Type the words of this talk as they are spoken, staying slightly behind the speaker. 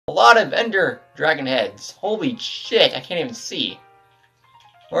lot of ender dragon heads. Holy shit, I can't even see.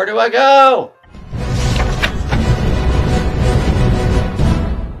 Where do I go?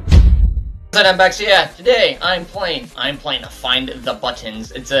 I'm back. So yeah, today I'm playing a Find the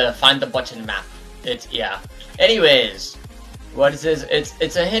Buttons. It's a Find the Button map. Yeah. Anyways, what is this?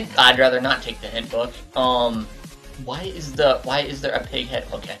 It's a hint. I'd rather not take the hint book. Why is there a pig head?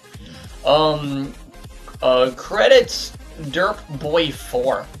 Okay. Credits Derp Boy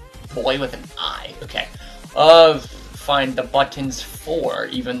 4. Boy with an I. Okay. Find the Buttons 4,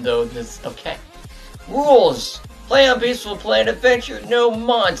 even though this, okay. Rules. Play on peaceful, play an adventure, no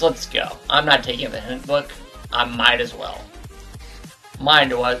mods, let's go. I'm not taking the hint book. I might as well.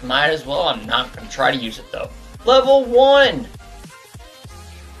 Might as well, I'm not gonna try to use it though. Level 1!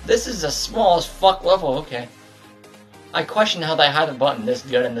 This is a small as fuck level, okay. I question how they hide the button this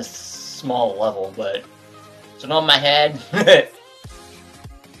good in this small level, but it's not in my head.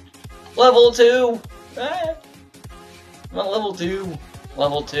 Level 2! I'm on level 2.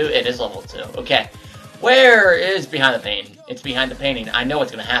 Level 2, it is level 2, okay. Where is behind the painting? It's behind the painting. I know what's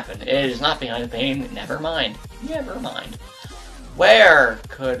gonna happen. It is not behind the painting. Never mind. Never mind. Where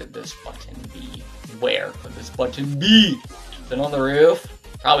could this button be? Where could this button be? Is it on the roof?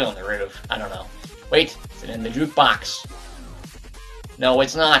 Probably on the roof. I don't know. Wait, is it in the jukebox? No,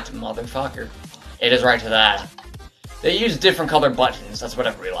 it's not, motherfucker. It is right to that. They use different colored buttons. That's what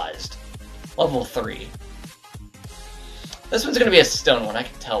I've realized. Level 3. This one's gonna be a stone one. I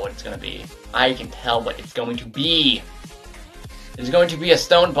can tell what it's gonna be. I can tell what it's going to be. There's going to be a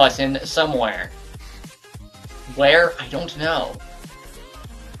stone button somewhere. Where? I don't know.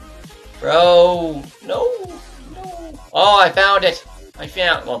 Bro, no. Oh, I found it. I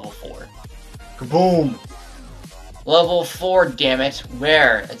found level 4. Kaboom. Level 4, damn it.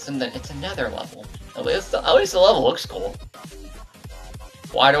 Where? It's another level. At least the level looks cool.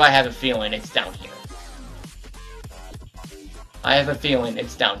 Why do I have a feeling it's down here? I have a feeling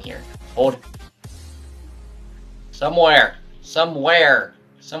it's down here. Hold. Somewhere. Some way.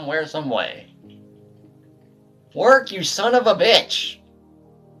 Work, you son of a bitch.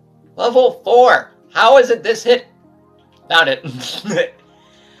 Level 4. How is it this hit? Found it.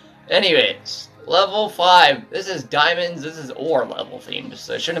 Anyways, level 5. This is diamonds. This is ore level themed,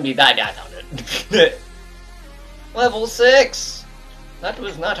 so it shouldn't be that. I found it. Level 6. That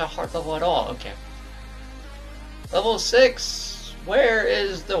was not a hard level at all. Okay. Level 6. Where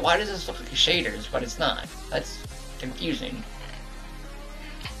is the... Why does this look like shaders, but it's not? That's confusing.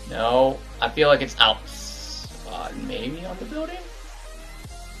 No, I feel like it's out. Maybe on the building?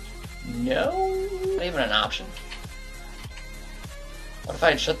 No? Not even an option. What if I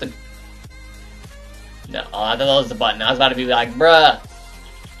had shut the... No, I thought that was the button. I was about to be like, bruh.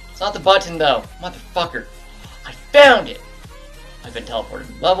 It's not the button, though. Motherfucker. I found it! I've been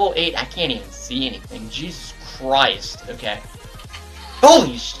teleported. Level 8, I can't even see anything. Jesus Christ. Okay.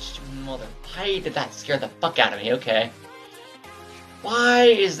 Holy mother, why did that scare the fuck out of me? Okay. Why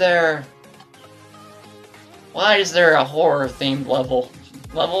is there a horror themed level?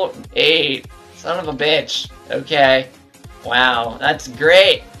 Level 8. Son of a bitch. Okay. Wow, that's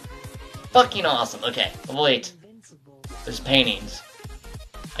great. Fucking awesome. Okay, level 8. There's paintings.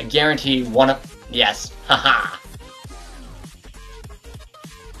 I guarantee one of... Yes. Haha.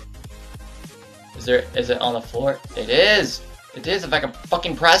 Is it on the floor? It is! It is, if I can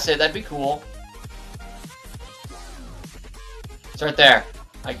fucking press it, that'd be cool. It's right there.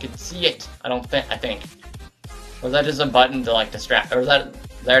 I could see it. I think. Or is that just a button to, like, distract, or is that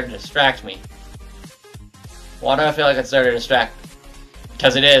there to distract me? Why do I feel like it's there to distract?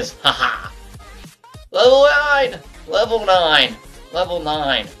 Because it is. Haha. Level 9! Level 9! Level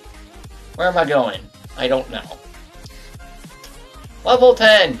 9. Where am I going? I don't know. Level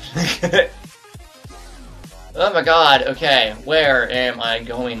 10! Oh my god, okay, where am I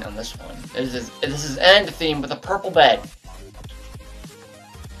going on this one? This is end theme with a purple bed.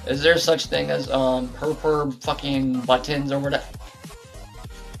 Is there such thing as, purple fucking buttons or whatever?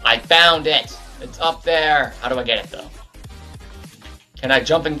 I found it! It's up there! How do I get it, though? Can I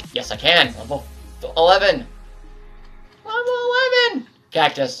jump in? Yes, I can! Level 11! Level 11!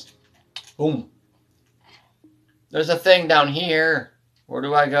 Cactus. Boom. There's a thing down here. Where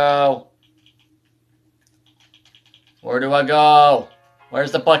do I go? Where do I go?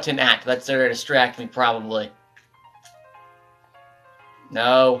 Where's the button at? That's there to distract me, probably.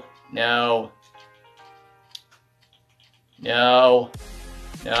 No.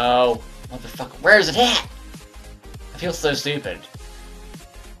 Motherfucker, where is it at? I feel so stupid.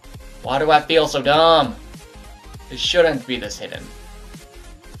 Why do I feel so dumb? It shouldn't be this hidden.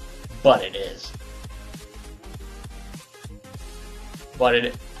 But it is.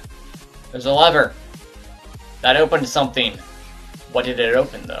 There's a lever. That opened something. What did it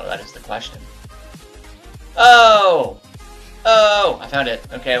open, though? That is the question. Oh! Oh! I found it.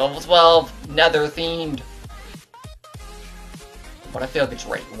 Okay, level 12. Nether themed. Why do I feel like it's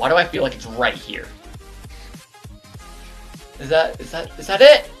right? Why do I feel like it's right here? Is that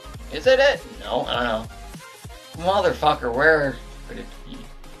it? Is it it? No, I don't know. Motherfucker, where could it be?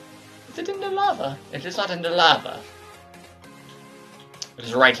 Is it in the lava? It is not in the lava. It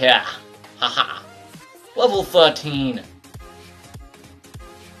is right here. Haha. Level 13.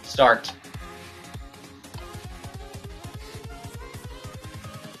 Start.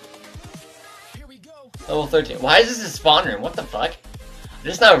 Here we go. Level 13. Why is this a spawn room? What the fuck? I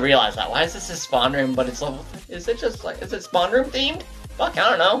just now realized that. Why is this a spawn room, but it's level... Is it just like... Is it spawn room themed? Fuck, I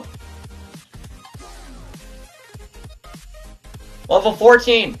don't know. Level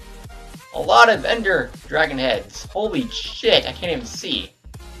 14. A lot of ender dragon heads. Holy shit, I can't even see.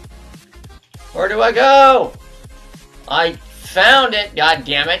 Where do I go? I found it, god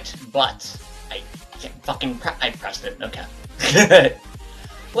damn it, but I can't fucking I pressed it, okay.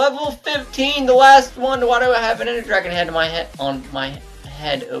 Level 15, the last one. Why do I have an ender dragon head on my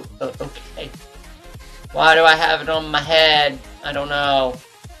head? Oh, okay. Why do I have it on my head? I don't know.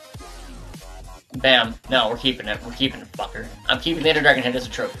 Bam. No, we're keeping it. We're keeping it, fucker. I'm keeping the ender dragon head as a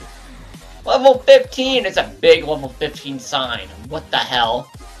trophy. Level 15! It's a big level 15 sign. What the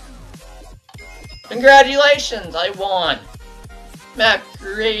hell? Congratulations! I won! Map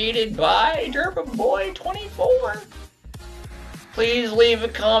created by DurbaBoy24. Please leave a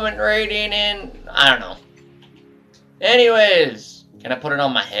comment rating in... I don't know. Anyways, can I put it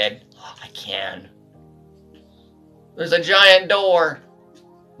on my head? Oh, I can. There's a giant door.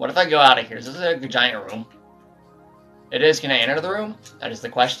 What if I go out of here? Is this like a giant room? It is. Can I enter the room? That is the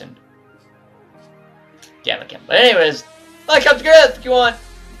question. Damn, I can't. But anyways, like, subscribe if you want.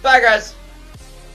 Bye, guys.